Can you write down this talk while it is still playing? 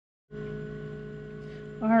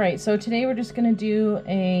Alright, so today we're just going to do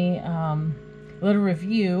a little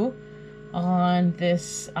review on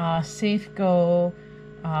this Safeco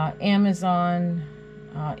Amazon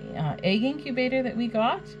egg incubator that we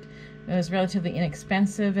got. It was relatively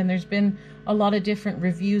inexpensive and there's been a lot of different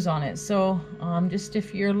reviews on it. So just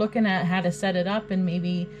if you're looking at how to set it up and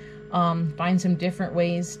maybe find some different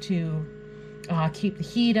ways to keep the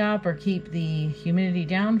heat up or keep the humidity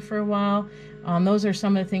down for a while, those are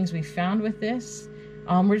some of the things we found with this.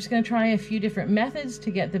 We're just going to try a few different methods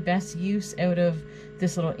to get the best use out of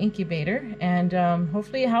this little incubator, and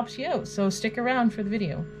hopefully it helps you out. So stick around for the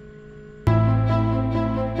video.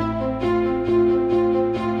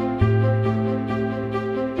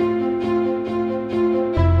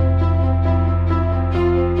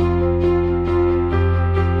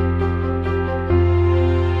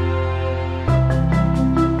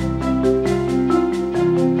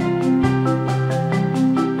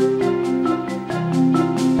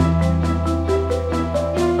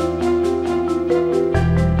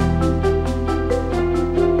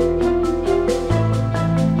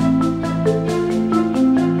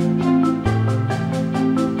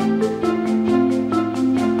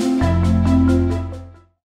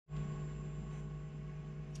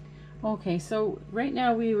 Okay, so right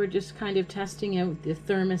now we were just kind of testing out the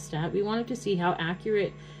thermostat. We wanted to see how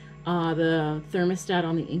accurate the thermostat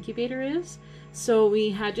on the incubator is. So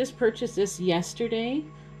we had just purchased this yesterday,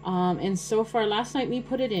 and so far last night we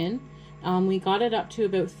put it in. We got it up to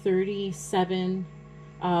about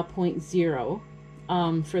 37.0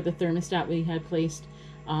 for the thermostat. We had placed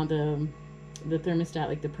the thermostat,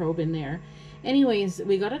 like the probe in there. Anyways,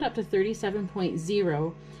 we got it up to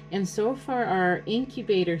 37.0, and so far our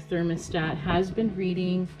incubator thermostat has been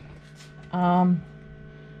reading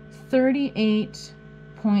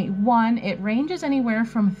 38.1. It ranges anywhere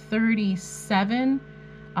from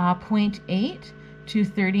 37.8 to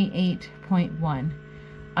 38.1.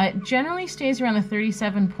 It generally stays around the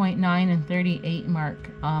 37.9 and 38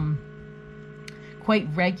 mark quite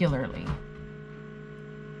regularly.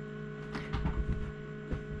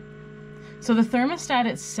 So the thermostat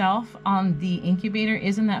itself on the incubator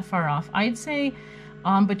isn't that far off. I'd say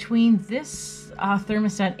between this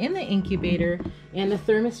thermostat in the incubator and the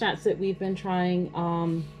thermostats that we've been trying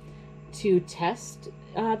to test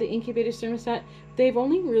the incubator's thermostat, they've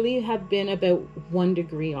only really have been about 1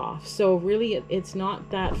 degree off. So really it's not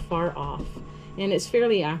that far off, and it's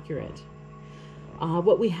fairly accurate.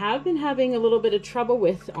 What we have been having a little bit of trouble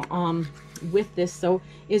with this though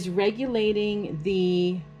is regulating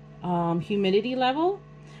the humidity level.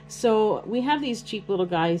 So we have these cheap little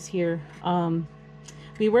guys here.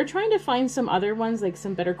 We were trying to find some other ones, like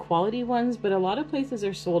some better quality ones, but a lot of places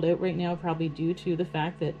are sold out right now, probably due to the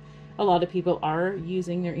fact that a lot of people are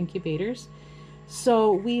using their incubators.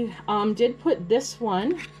 So we did put this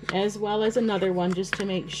one as well as another one just to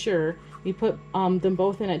make sure. We put them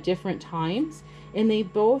both in at different times, and they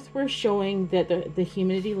both were showing that the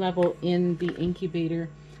humidity level in the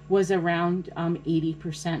incubator was around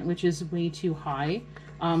 80%, which is way too high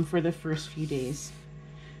for the first few days.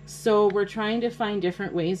 So we're trying to find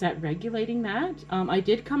different ways at regulating that. I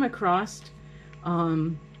did come across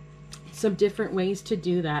some different ways to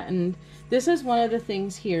do that, and this is one of the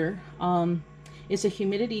things here. It's a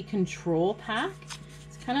humidity control pack.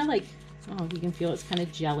 It's kind of like, oh, you can feel it's kind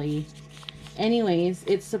of jelly. Anyways,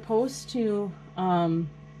 it's supposed to,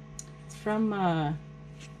 it's from, I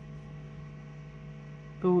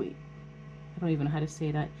don't even know how to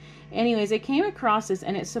say that. Anyways, I came across this,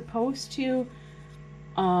 and it's supposed to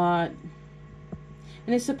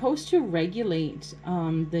regulate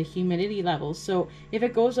the humidity levels. So if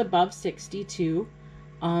it goes above 62,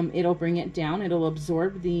 it'll bring it down. It'll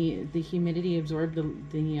absorb the humidity, absorb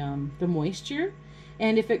the moisture.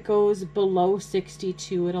 And if it goes below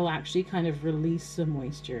 62, it'll actually kind of release the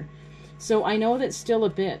moisture. So I know that's still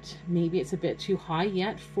maybe it's a bit too high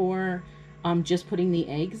yet for just putting the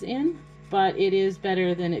eggs in, but it is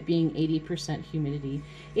better than it being 80% humidity.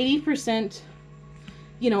 80%,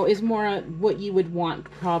 you know, is more what you would want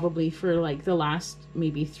probably for like the last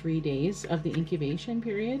maybe 3 days of the incubation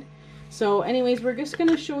period. So anyways, we're just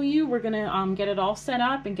gonna show you, we're gonna get it all set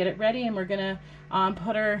up and get it ready, and we're gonna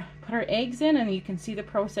put our eggs in, and you can see the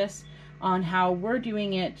process on how we're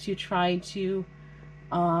doing it to try to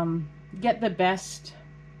get the best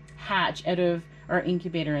hatch out of our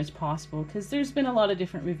incubator as possible, because there's been a lot of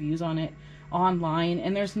different reviews on it online,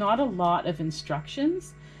 and there's not a lot of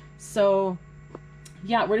instructions. So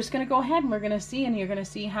yeah, we're just gonna go ahead and we're gonna see, and you're gonna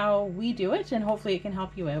see how we do it, and hopefully it can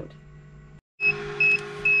help you out.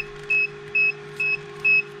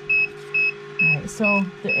 Okay, so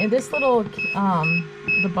this little,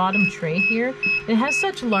 the bottom tray here, it has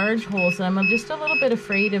such large holes that I'm just a little bit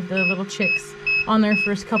afraid of the little chicks on their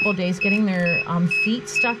first couple days getting their feet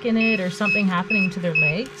stuck in it or something happening to their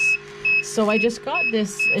legs. So I just got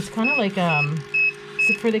this, it's kind of like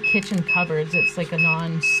it's for the kitchen cupboards, it's like a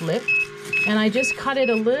non-slip. And I just cut it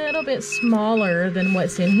a little bit smaller than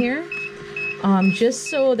what's in here. Just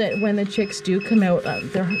so that when the chicks do come out,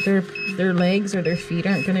 their legs or their feet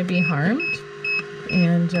aren't going to be harmed.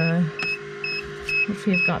 And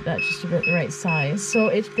hopefully I've got that just about the right size. So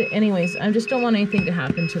anyways, I just don't want anything to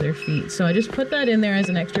happen to their feet. So I just put that in there as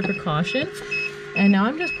an extra precaution. And now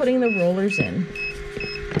I'm just putting the rollers in.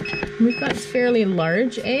 We've got fairly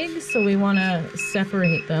large eggs, so we want to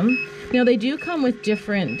separate them. You know, they do come with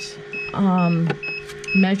different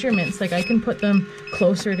measurements. Like I can put them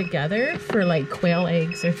closer together for like quail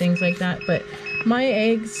eggs or things like that, but my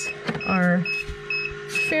eggs are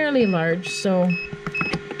fairly large, so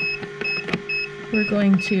we're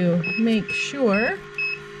going to make sure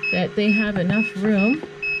that they have enough room.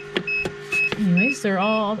 Anyways, they're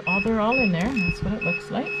all in there. That's what it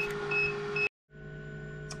looks like.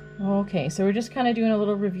 Okay, so we're just kind of doing a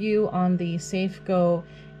little review on the SafeGo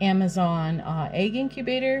Amazon egg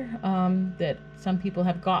incubator that some people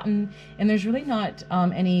have gotten, and there's really not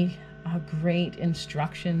any great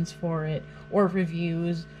instructions for it or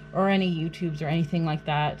reviews or any YouTubes or anything like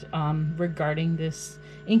that regarding this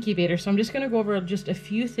incubator. So I'm just going to go over just a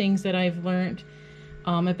few things that I've learned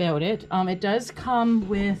about it. It does come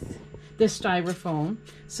with the styrofoam,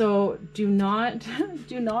 so do not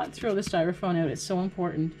throw the styrofoam out. It's so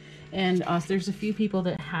important. And there's a few people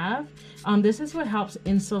that have. This is what helps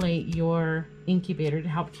insulate your incubator to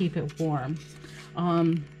help keep it warm.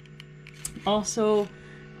 Also,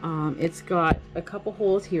 it's got a couple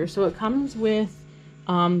holes here. So it comes with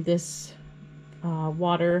this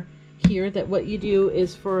water here, that what you do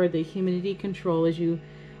is for the humidity control is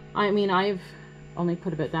I've only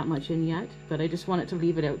put about that much in yet, but I just wanted to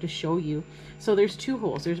leave it out to show you. So there's two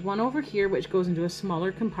holes. There's one over here which goes into a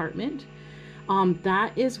smaller compartment.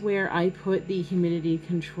 That is where I put the humidity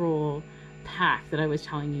control pack that I was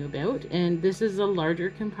telling you about, and this is a larger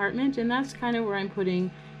compartment, and that's kind of where I'm putting,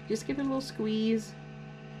 just give it a little squeeze,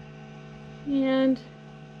 and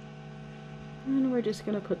we're just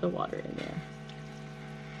going to put the water in there.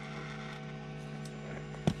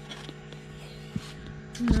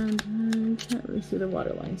 And I can't really see the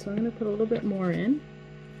water line, so I'm going to put a little bit more in.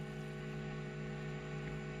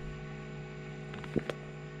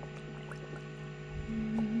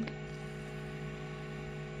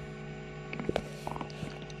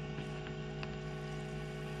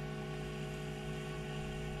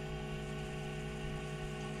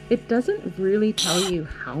 It doesn't really tell you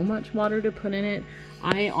how much water to put in it.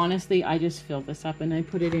 I just filled this up and I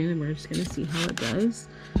put it in, and we're just gonna see how it does.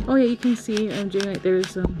 Oh yeah, you can see I'm doing it.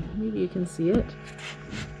 There's maybe you can see it.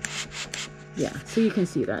 Yeah, so you can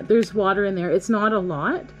see that there's water in there. It's not a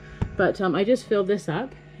lot, but I just filled this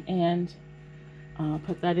up and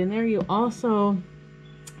put that in there. You also,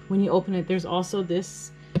 when you open it, there's also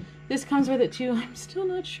this comes with it too. I'm still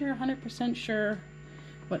not sure, 100% sure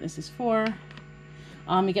what this is for.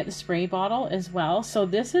 You get the spray bottle as well. So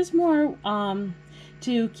this is more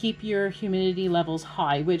to keep your humidity levels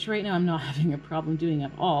high, which right now I'm not having a problem doing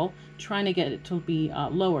at all, trying to get it to be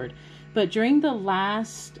lowered. But during the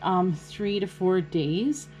last 3 to 4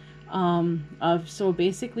 days so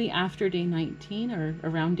basically after day 19 or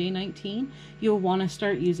around day 19, you'll want to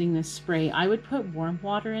start using this spray. I would put warm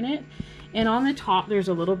water in it, and on the top there's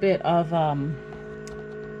a little bit of a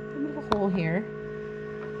hole here,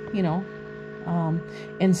 you know.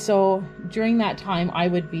 And so during that time I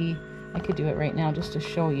could do it right now just to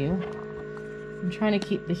show you. I'm trying to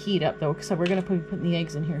keep the heat up though, because we're going to be putting the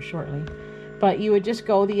eggs in here shortly. But you would just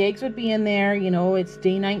go, the eggs would be in there, you know, it's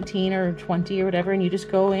day 19 or 20 or whatever, and you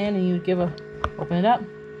just go in and you open it up,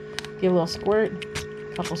 give a little squirt,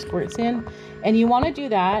 a couple squirts in, and you want to do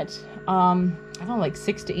that, I don't know, like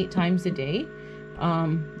 6 to 8 times a day,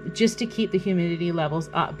 just to keep the humidity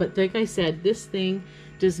levels up. But like I said, this thing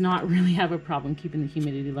does not really have a problem keeping the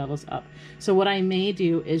humidity levels up. So what I may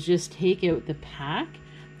do is just take out the pack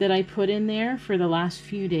that I put in there for the last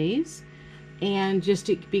few days, and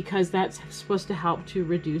because that's supposed to help to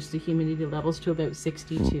reduce the humidity levels to about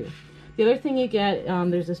 62. The other thing you get,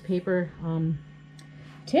 there's this paper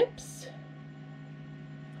tips,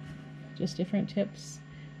 just different tips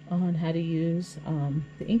on how to use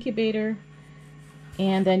the incubator.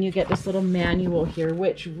 And then you get this little manual here,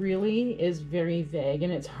 which really is very vague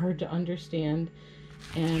and it's hard to understand.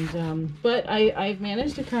 And but I've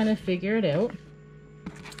managed to kind of figure it out.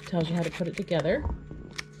 It tells you how to put it together.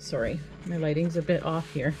 sorry, my lighting's a bit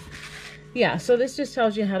off here. Yeah, so this just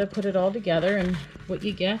tells you how to put it all together and what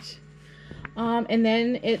you get. And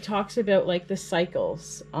then it talks about like the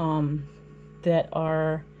cycles that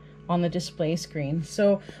are on the display screen.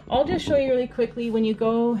 So I'll just show you really quickly. When you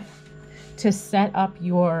go to set up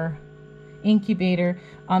your incubator,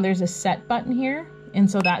 there's a set button here. And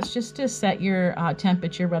so that's just to set your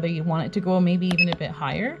temperature, whether you want it to go maybe even a bit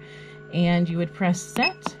higher. And you would press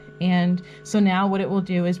set. And so now what it will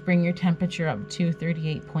do is bring your temperature up to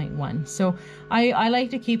 38.1. So I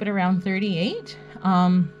like to keep it around 38.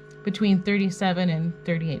 Between 37 and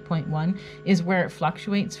 38.1 is where it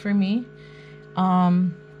fluctuates for me.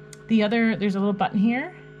 There's a little button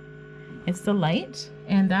here. It's the light,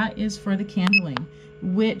 and that is for the candling,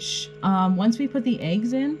 which once we put the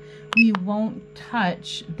eggs in, we won't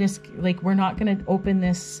touch this. Like, we're not going to open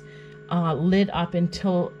this lid up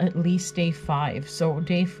until at least day 5. So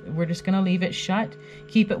we're just going to leave it shut,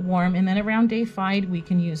 keep it warm, and then around day 5 we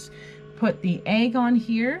can put the egg on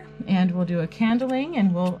here, and we'll do a candling,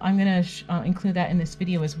 and I'm going to include that in this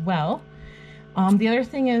video as well. The other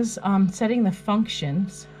thing is setting the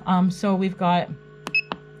functions. So we've got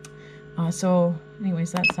so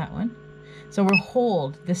anyways, that's that one. So we'll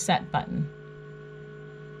hold the set button,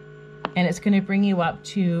 and it's going to bring you up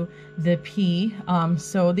to the P.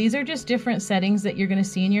 So these are just different settings that you're going to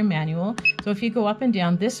see in your manual. So if you go up and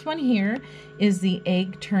down, this one here is the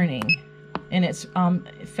egg turning, and it's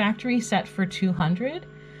factory set for 200.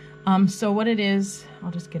 So what it is,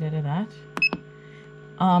 I'll just get rid of that.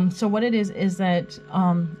 So what it is that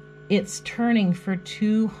it's turning for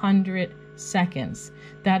 200 seconds.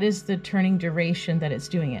 That is the turning duration that it's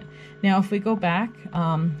doing it. Now if we go back,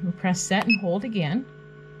 we press set and hold again.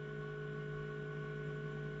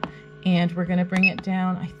 And we're going to bring it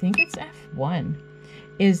down. I think it's F1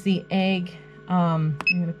 is the egg.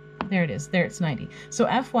 There it is. There, it's 90. So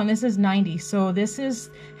F1, this is 90. So this is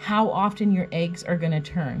how often your eggs are going to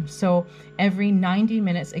turn. So every 90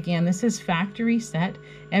 minutes, again, this is factory set.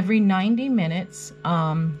 Every 90 minutes,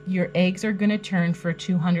 your eggs are going to turn for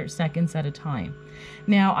 200 seconds at a time.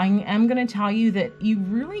 Now, I am going to tell you that you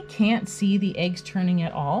really can't see the eggs turning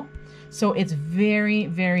at all. So it's very,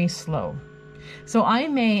 very slow. So I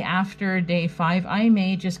may, after day 5, I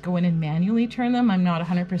may just go in and manually turn them. I'm not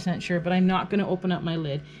 100% sure, but I'm not going to open up my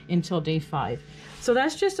lid until day 5. So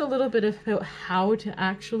that's just a little bit about how to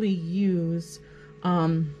actually use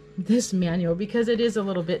this manual, because it is a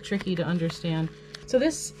little bit tricky to understand. So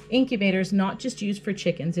this incubator is not just used for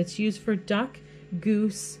chickens. It's used for duck,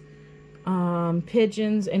 goose,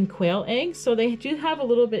 pigeons, and quail eggs. So they do have a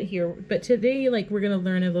little bit here, but today we're going to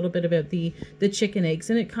learn a little bit about the chicken eggs,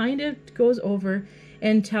 and it kind of goes over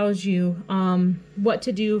and tells you what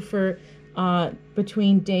to do for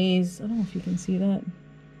between days. I don't know if you can see that.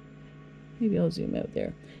 Maybe I'll zoom out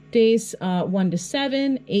there. Days 1 to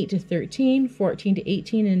 7, 8 to 13, 14 to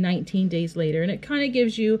 18, and 19 days later. And it kind of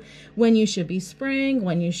gives you when you should be spraying,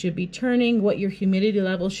 when you should be turning, what your humidity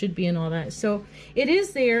level should be, and all that. So it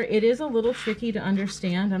is there. It is a little tricky to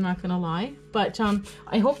understand, I'm not going to lie. But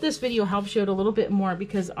I hope this video helps you out a little bit more,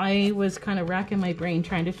 because I was kind of racking my brain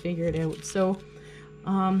trying to figure it out. So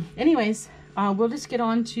anyways, we'll just get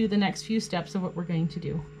on to the next few steps of what we're going to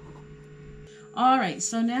do. All right,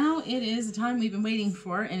 so now it is the time we've been waiting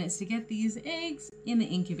for, and it's to get these eggs in the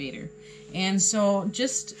incubator. And so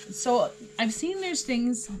I've seen there's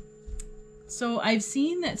things, so I've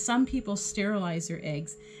seen that some people sterilize their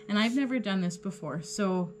eggs, and I've never done this before.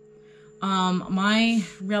 So my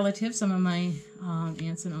relatives, some of my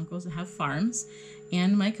aunts and uncles that have farms,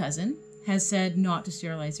 and my cousin has said not to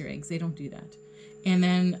sterilize their eggs. They don't do that. And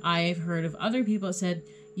then I've heard of other people that said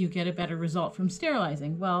you get a better result from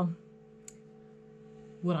sterilizing. Well,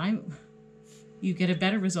 you get a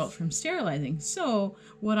better result from sterilizing. So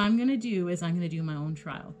what I'm going to do is I'm going to do my own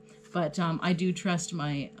trial. But I do trust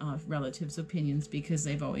my relatives' opinions, because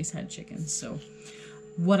they've always had chickens. So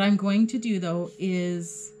what I'm going to do, though,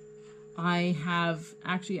 is I have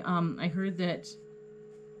actually, I heard that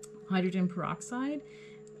hydrogen peroxide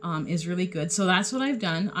is really good. So that's what I've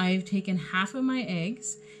done. I've taken half of my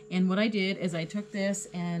eggs, and what I did is I took this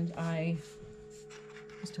and I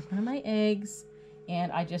just took one of my eggs,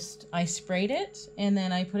 and I sprayed it, and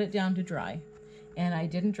then I put it down to dry, and I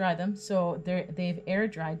didn't dry them, so they've air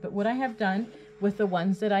dried. But what I have done with the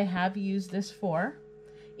ones that I have used this for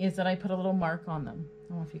is that I put a little mark on them.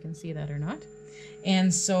 I don't know if you can see that or not.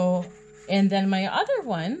 And then my other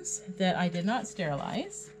ones that I did not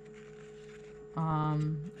sterilize,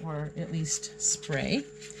 or at least spray,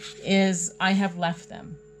 is I have left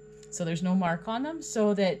them. So there's no mark on them,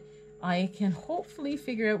 so that I can hopefully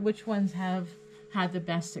figure out which ones have had the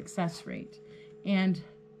best success rate. And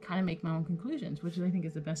kind of make my own conclusions, which I think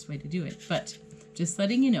is the best way to do it. But just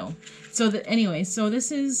letting you know. So anyway, so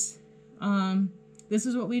this is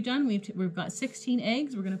what we've done. We've got 16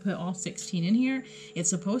 eggs. We're going to put all 16 in here. It's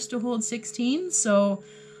supposed to hold 16. So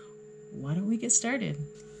why don't we get started?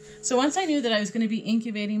 So once I knew that I was going to be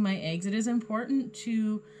incubating my eggs, it is important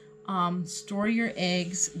to store your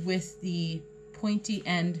eggs with the pointy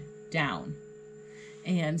end down.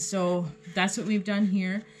 And so that's what we've done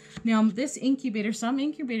here. Now this incubator, some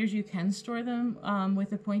incubators you can store them with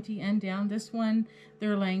the pointy end down. This one,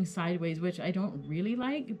 they're laying sideways, which I don't really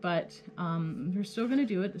like, but we're still going to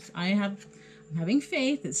do it. I'm having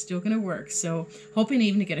faith it's still going to work. So hoping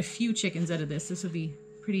even to get a few chickens out of this. This will be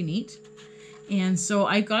pretty neat. And so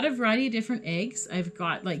I've got a variety of different eggs. I've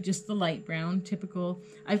got like just the light brown, typical.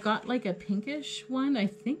 I've got like a pinkish one, I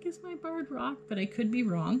think is my barred rock, but I could be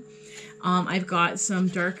wrong. I've got some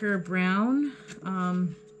darker brown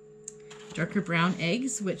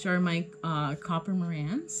eggs, which are my copper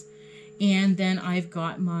Morans. And then I've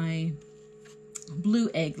got my blue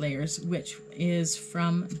egg layers, which is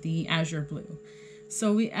from the Azure Blue.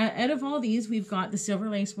 So out of all these, we've got the Silver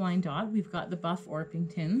Lace Wyandotte, we've got the Buff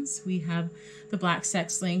Orpingtons, we have the Black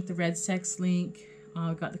Sex Link, the Red Sex Link,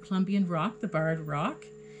 we've got the Columbian Rock, the Barred Rock,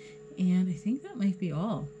 and I think that might be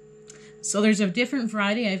all. So there's a different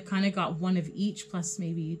variety. I've kind of got one of each, plus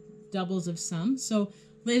maybe doubles of some. So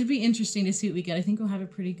it'll be interesting to see what we get. I think we'll have a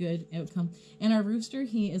pretty good outcome. And our rooster,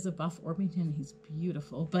 he is a Buff Orpington. He's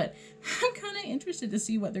beautiful, but I'm kind of interested to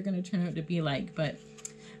see what they're going to turn out to be like. But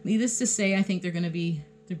needless to say, I think they're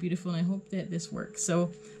beautiful, and I hope that this works.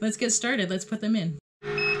 So let's get started. Let's put them in.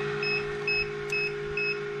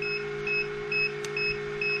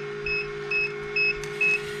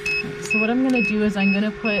 So what I'm going to do is I'm going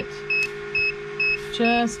to put,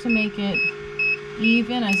 just to make it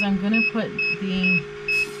even, as I'm going to put the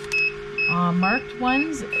marked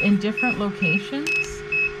ones in different locations,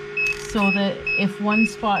 so that if one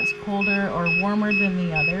spot's colder or warmer than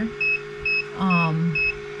the other,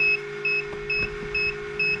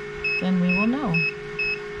 then we will know.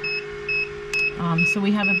 So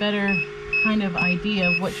we have a better kind of idea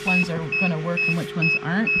of which ones are going to work and which ones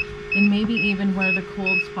aren't, and maybe even where the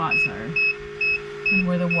cold spots are and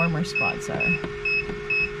where the warmer spots are.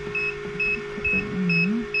 Put them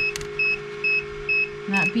in.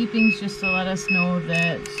 And that beeping's just to let us know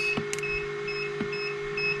that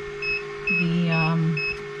the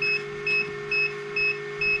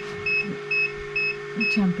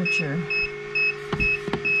temperature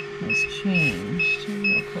has changed.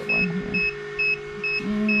 Maybe I'll put one here.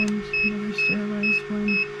 And another sterilized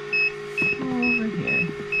one over here.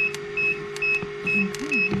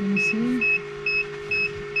 Okay, you're going to see.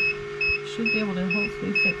 Should be able to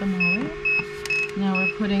hopefully fit them all in. Now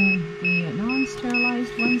we're putting the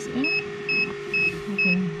non-sterilized ones in.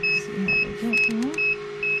 Okay, see how they get there.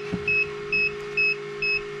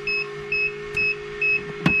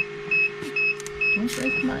 Don't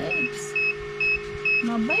break my eggs.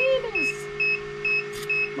 My babies.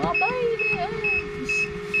 My baby eggs.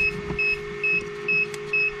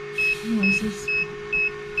 Anyways, there's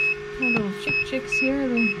little chicks here.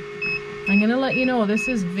 I'm going to let you know this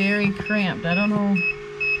is very cramped. I don't know.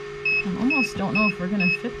 I almost don't know if we're going to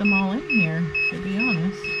fit them all in here, to be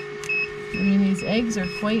honest. I mean, these eggs are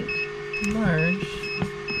quite large.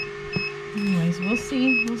 Anyways, we'll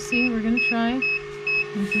see. We'll see. We're going to try.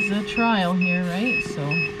 This is a trial here, right? So,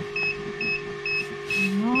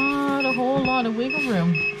 not a whole lot of wiggle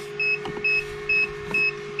room.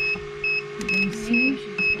 You're going to see.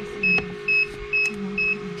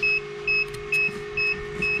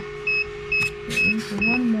 For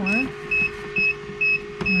one more.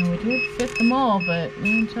 Now, we did fit them all, but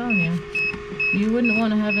I'm telling you, you wouldn't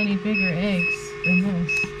want to have any bigger eggs than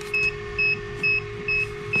this.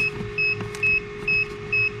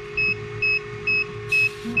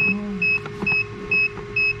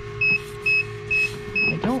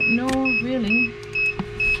 I don't know really.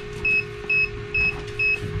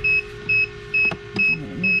 I'm going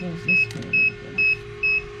to move those this way a little bit.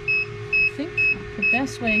 I think the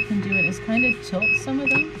best way I can do it is kind of tilt some of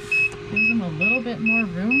them. Gives them a little bit more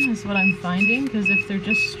room is what I'm finding, because if they're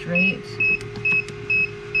just straight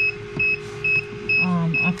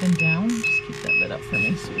up and down, just keep that bit up for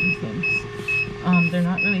me, sweetie things. They're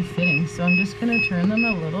not really fitting, so I'm just going to turn them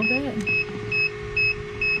a little bit.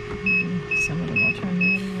 Maybe some of them I'll turn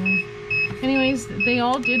the other way. Anyways, they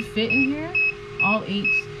all did fit in here.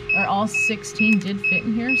 All 16 did fit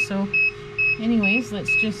in here, so anyways,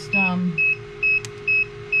 let's just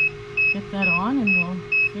get that on and we'll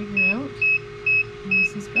figure out how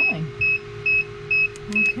this is going.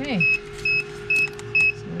 Okay,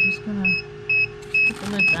 so we're just gonna put the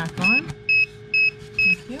lid back on.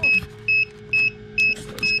 Thank you.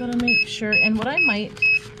 So just gotta make sure, and what I might,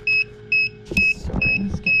 sorry,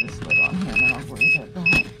 let's get this lid on here and then I'll worry about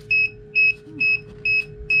that.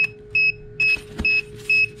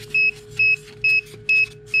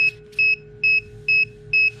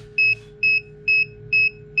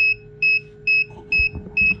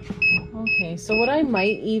 Okay, so what I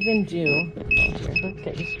might even do, let's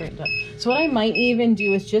get you straightened up. So what I might even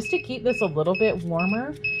do is just to keep this a little bit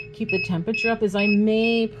warmer, keep the temperature up, is I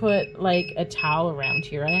may put like a towel around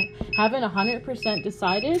here. I haven't 100%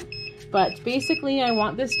 decided, but basically I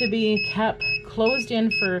want this to be kept closed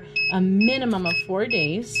in for a minimum of 4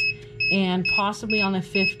 days, and possibly on the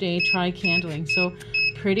 5th day try candling. So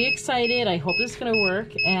pretty excited. I hope this is gonna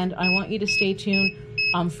work, and I want you to stay tuned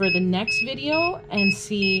for the next video and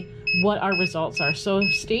see what our results are. So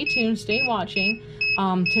stay tuned, stay watching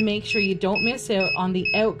to make sure you don't miss out on the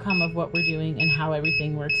outcome of what we're doing and how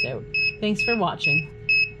everything works out. Thanks for watching.